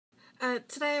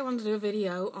Today I wanted to do a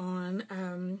video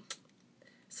on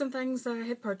some things that I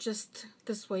had purchased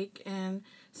this week and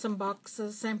some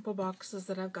boxes, sample boxes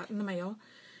that I've got in the mail.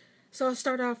 So I'll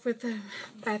start off with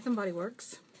Bath & Body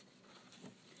Works.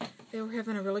 They were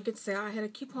having a really good sale. I had a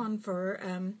coupon for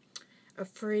a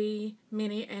free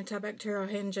mini antibacterial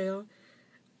hand gel.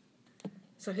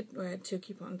 So I had 2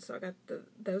 coupons, so I got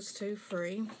those 2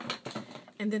 free.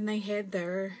 And then they had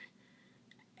their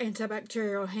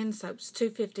antibacterial hand soaps,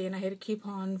 $2.50, and I had a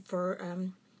coupon for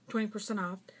 20%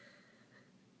 off.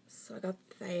 So I got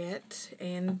that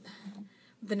and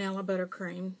vanilla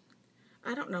buttercream.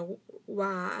 I don't know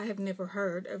why, I have never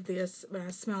heard of this, but I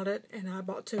smelled it and I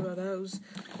bought 2 of those.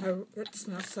 Oh, that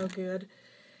smells so good.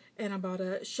 And I bought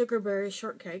a sugarberry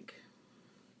shortcake.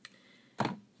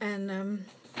 And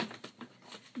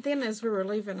then as we were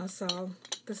leaving, I saw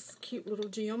this cute little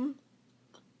gem.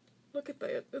 Look at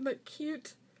that. Isn't that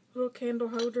cute? Little candle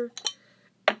holder.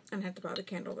 And I have to buy the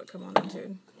candle that come on it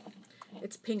too.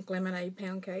 It's pink lemonade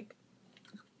pound cake.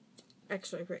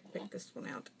 Actually, Rick picked this one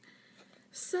out.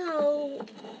 So,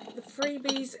 the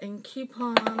freebies and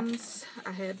coupons.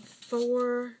 I had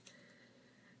 4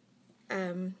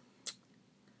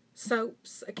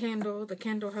 soaps, a candle, the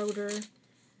candle holder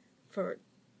for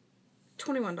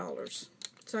 $21.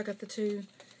 So I got the two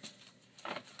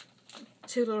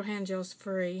little hand gels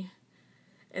free.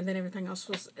 And then everything else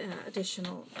was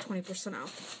additional 20%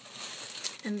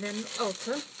 off. And then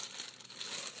Ulta.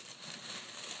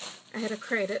 I had a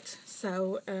credit,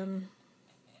 so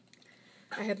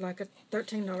I had like a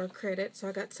 $13 credit. So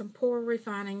I got some pore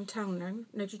refining toner,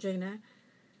 Neutrogena.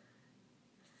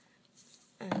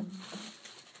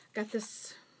 Got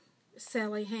this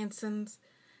Sally Hansen's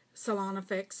Salon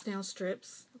Effects nail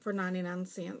strips for 99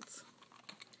 cents.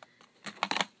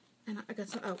 And I got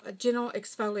some, gentle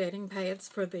exfoliating pads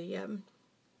for the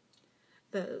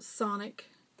Sonic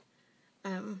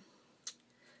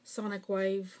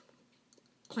Wave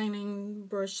cleaning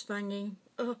brush thingy.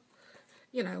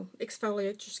 You know,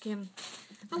 exfoliate your skin.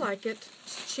 I like it.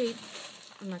 It's cheap.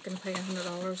 I'm not going to pay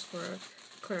 $100 for a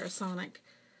Clarisonic.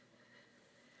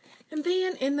 And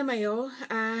then in the mail,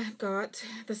 I got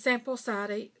the Sample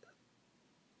Society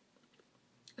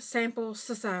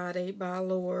by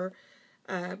Allure.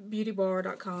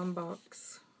 Beautybar.com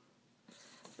box.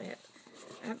 That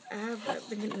I've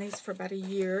been getting these for about a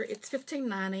year. It's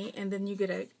 $15.90, and then you get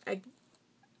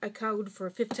a code for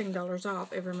 $15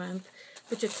 off every month,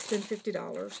 but you have to spend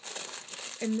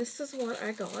 $50. And this is what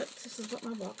I got. This is what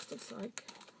my box looks like.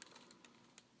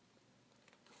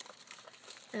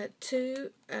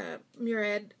 2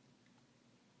 Murad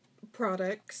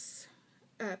products,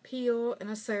 peel and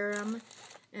a serum,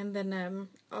 and then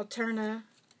Alterna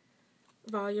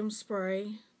volume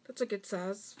spray. That's a good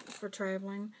size for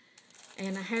traveling.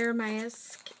 And a hair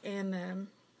mask and an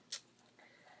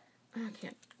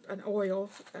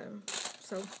oil.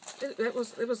 So it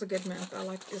was a good month. I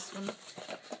like this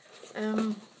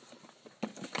one.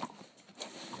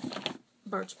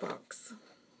 Birchbox.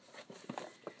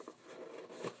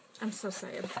 I'm so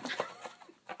sad.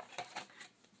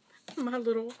 My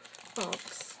little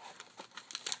box.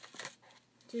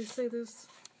 Do you see this?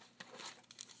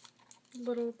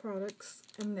 Little products,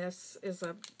 and this is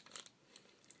a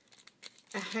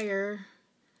hair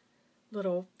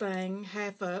little thing,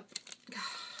 half up. God,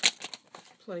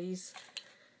 please.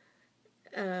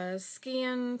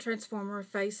 Skin Transformer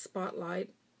Face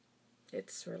Spotlight.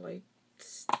 It's really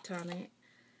tiny.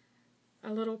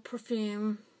 A little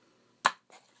perfume.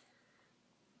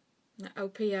 An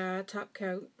OPI top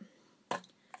coat.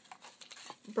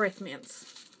 Breath mints.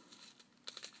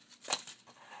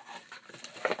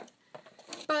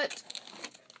 But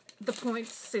the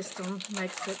points system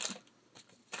makes it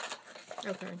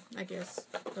okay, I guess.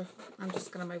 I'm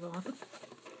just going to move on.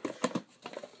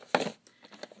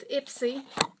 The Ipsy.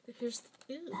 Here's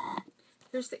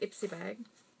the Ipsy bag.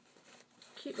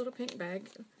 Cute little pink bag.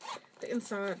 The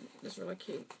inside is really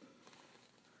cute.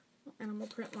 Animal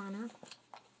print liner.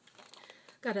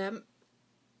 Got a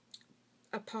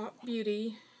Pop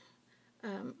Beauty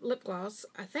lip gloss.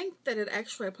 I think that it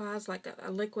actually applies like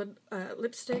a liquid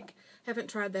lipstick.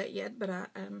 Haven't tried that yet, but I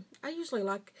usually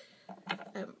like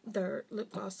their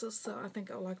lip glosses, so I think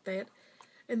I'll like that.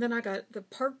 And then I got the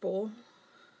purple.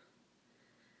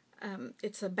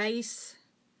 It's a base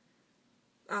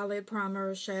eyelid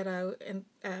primer, shadow, and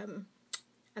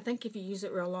I think if you use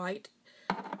it real light,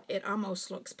 it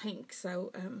almost looks pink.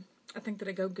 So I think that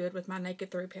it go good with my Naked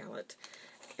Through palette.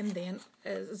 And then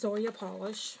Zoya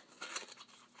polish.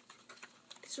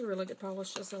 It's a really good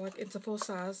polish. It's a full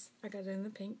size. I got it in the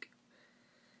pink.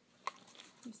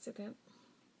 You see that?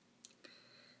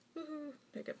 Woohoo!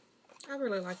 There you go. I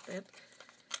really like that.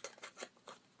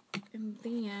 And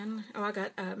then, oh, I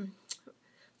got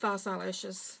false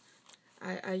eyelashes.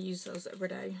 I use those every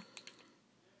day.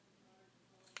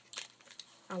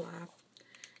 I lie.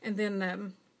 And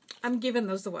then I'm giving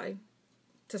those away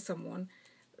to someone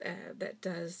that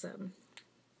does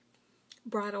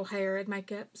bridal hair and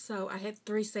makeup. So I had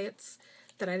 3 sets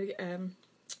that I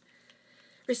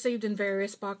received in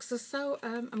various boxes. So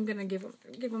I'm gonna give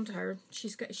them to her. She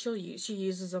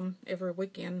uses them every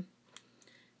weekend.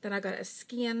 Then I got a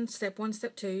skin step 1,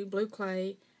 step 2 blue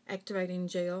clay activating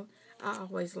gel. I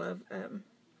always love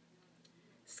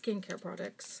skincare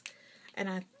products,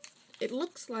 and it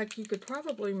looks like you could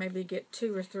probably maybe get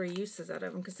 2 or 3 uses out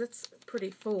of them because it's pretty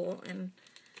full, and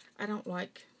I don't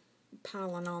like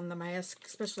piling on the mask,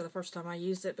 especially the first time I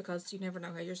use it, because you never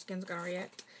know how your skin's going to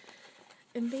react.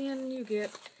 And then you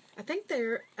get, I think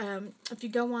if you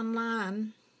go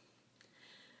online,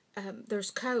 there's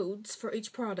codes for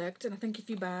each product, and I think if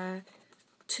you buy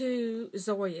 2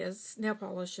 Zoya's nail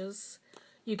polishes,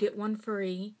 you get 1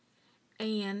 free,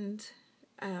 and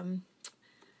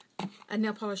a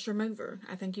nail polish remover.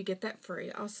 I think you get that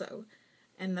free also.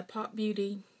 And the Pop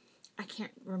Beauty, I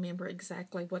can't remember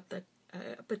exactly what the,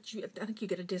 but I think you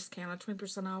get a discount,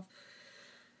 20% off.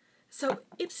 So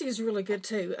Ipsy is really good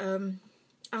too.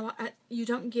 You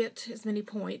don't get as many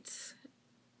points.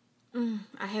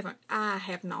 I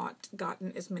have not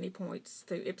gotten as many points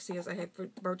through Ipsy as I had for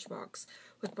Birchbox.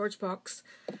 With Birchbox,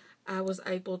 I was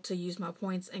able to use my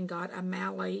points and got a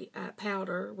Mally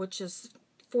powder, which is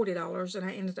 $40, and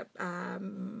I ended up,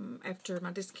 after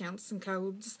my discounts and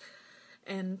codes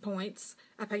and points,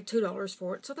 I paid $2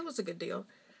 for it, so that was a good deal.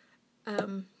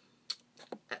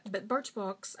 But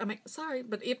Birchbox,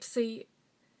 but Ipsy,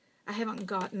 I haven't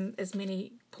gotten as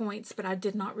many points, but I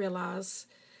did not realize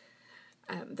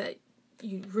that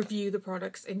you review the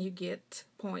products and you get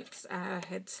points. I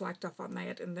had slacked off on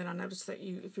that, and then I noticed that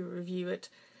if you review it,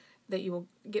 that you will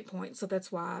get points. So that's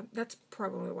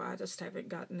probably why I just haven't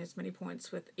gotten as many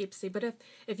points with Ipsy. But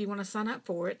if you want to sign up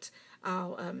for it,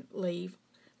 I'll leave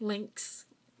links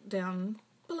down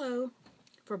below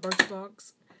for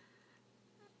Birchbox.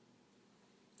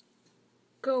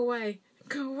 Go away.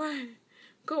 Go away.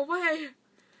 Go away.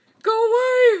 Go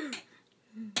away.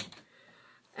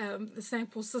 The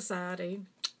Sample Society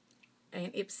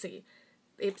and Ipsy.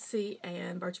 Ipsy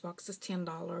and Birchbox is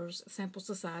 $10. Sample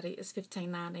Society is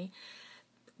 $15.90.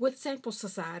 With Sample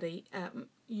Society,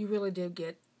 you really do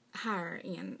get higher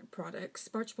end products.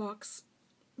 Birchbox,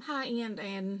 high end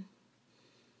and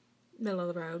middle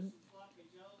of the road.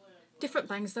 Different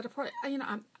things that are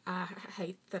I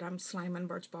hate that I'm slamming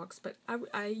Birchbox, but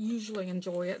I usually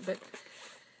enjoy it, but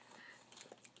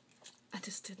I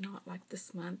just did not like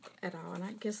this month at all, and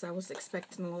I guess I was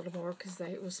expecting a little more because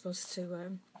it was supposed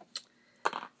to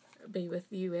be with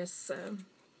U.S.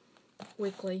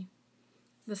 Weekly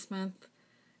this month.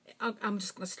 I'm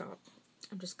just going to stop.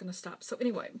 I'm just going to stop. So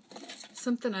anyway,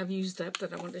 something I've used up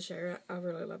that I wanted to share. I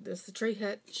really love this. The Tree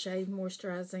Hut Shave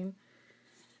Moisturizing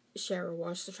Shower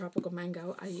Wash, the Tropical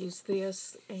Mango. I use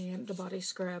this and the body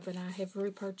scrub, and I have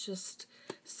repurchased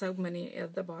so many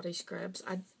of the body scrubs.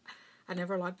 I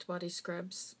never liked body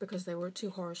scrubs because they were too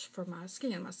harsh for my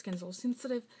skin. My skin's a little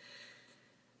sensitive,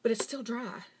 but it's still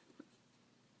dry.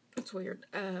 It's weird.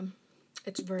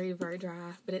 It's very, very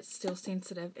dry, but it's still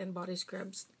sensitive, and body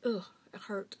scrubs, ugh, it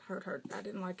hurt. I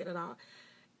didn't like it at all.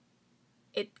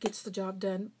 It gets the job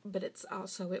done, but it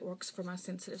works for my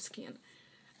sensitive skin.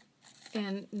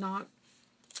 And not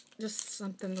just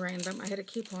something random. I had a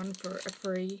coupon for a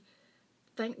free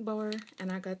Thank Bar,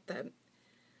 and I got the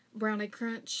Brownie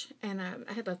Crunch, and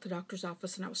I had left the doctor's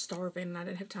office, and I was starving, and I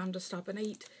didn't have time to stop and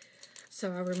eat.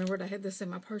 So I remembered I had this in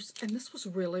my purse, and this was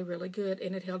really, really good,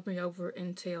 and it held me over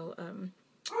until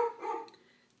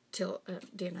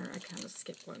dinner. I kind of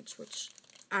skipped lunch, which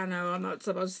I know I'm not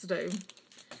supposed to do.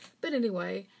 But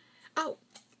anyway, oh,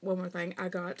 one more thing. I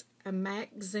got a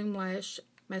MAC Zoom Lash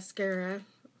Mascara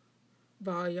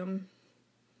Volume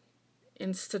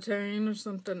Instatine or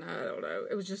something. I don't know.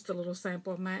 It was just a little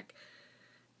sample of MAC.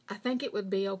 I think it would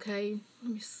be okay.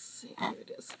 Let me see. Here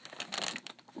it is.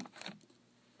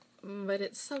 But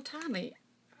it's so tiny.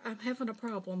 I'm having a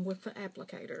problem with the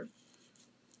applicator.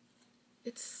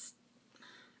 I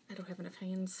don't have enough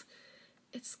hands.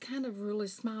 It's kind of really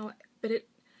small, but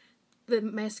the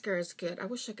mascara is good. I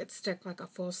wish I could stick like a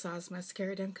full-size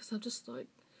mascara down, because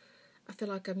I feel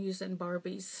like I'm using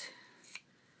Barbie's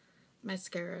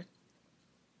mascara.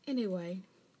 Anyway,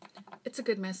 it's a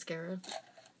good mascara.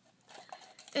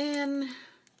 And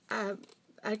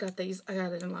I got these. I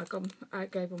didn't like them. I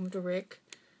gave them to Rick.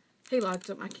 He liked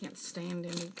them. I can't stand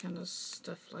any kind of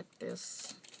stuff like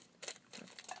this.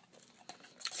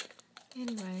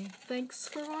 Anyway, thanks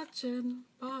for watching.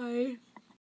 Bye.